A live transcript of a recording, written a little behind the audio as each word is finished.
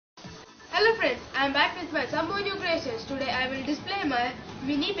Hello friends, I am back with my some more new creations. Today I will display my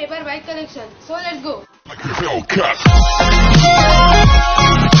mini paper bike collection. So let's go.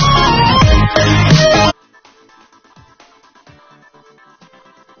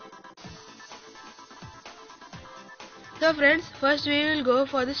 So friends, first we will go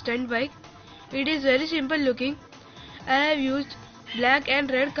for the stunt bike. It is very simple looking. I have used black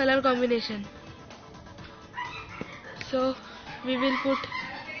and red color combination. So we will put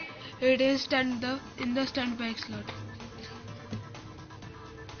it in the stunt bike slot.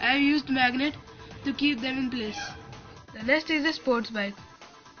 I have used magnet to keep them in place. The next is the sports bike.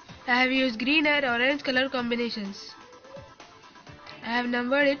 I have used green and orange color combinations. I have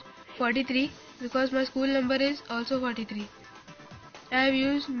numbered it 43 because my school number is also 43. I have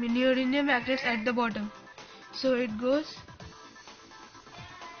used neodymium magnets at the bottom, so it goes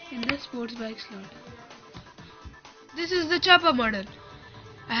in the sports bike slot. This is the chopper model.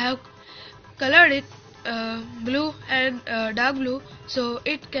 I have colored it blue and dark blue so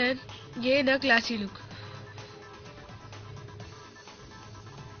it can gain a classy look.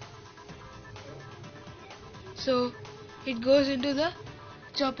 So it goes into the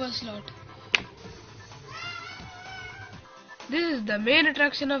chopper slot. This is the main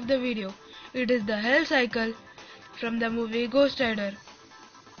attraction of the video. It is the Hell Cycle from the movie Ghost Rider.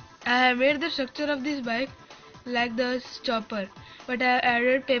 I have made the structure of this bike like the chopper, but I have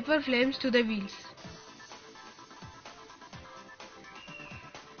added paper flames to the wheels.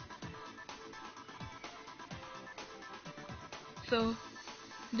 So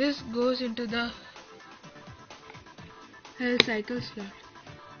this goes into the Hell Cycle slot.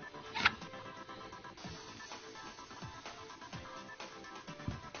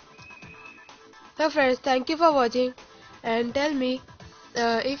 So friends, thank you for watching, and tell me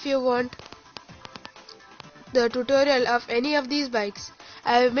if you want the tutorial of any of these bikes.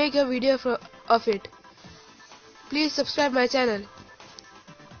 I will make a video of it. Please subscribe my channel.